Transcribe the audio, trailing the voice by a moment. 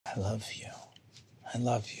I love you. I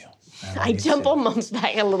love you. I jump on Mom's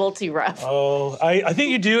back a little too rough. Oh, I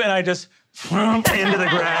think you do, and I just into the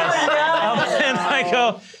grass. And I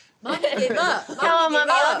go, Mom gave up. Mom, Mommy, look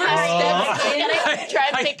how I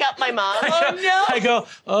try to pick up my mom. I go,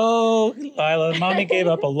 oh, Lila, Mommy gave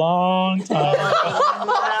up a long time ago.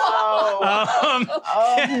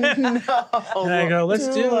 And I go, let's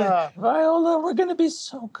do it. Viola, we're going to be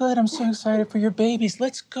so good. I'm so excited for your babies.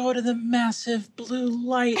 Let's go to the massive blue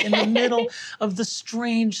light in the middle of the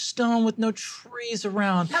strange stone with no trees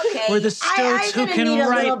around. Okay, where the stoats who can need a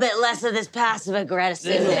write. little bit less of this passive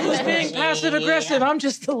aggressive. Who's being passive aggressive? I'm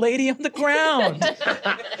just the lady on the ground.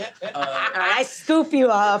 I scoop you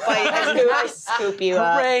up. I scoop you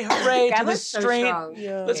up. Hooray, hooray to the Grandma's so strange. strong.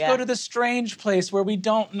 Let's go to the strange place where we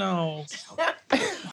don't know.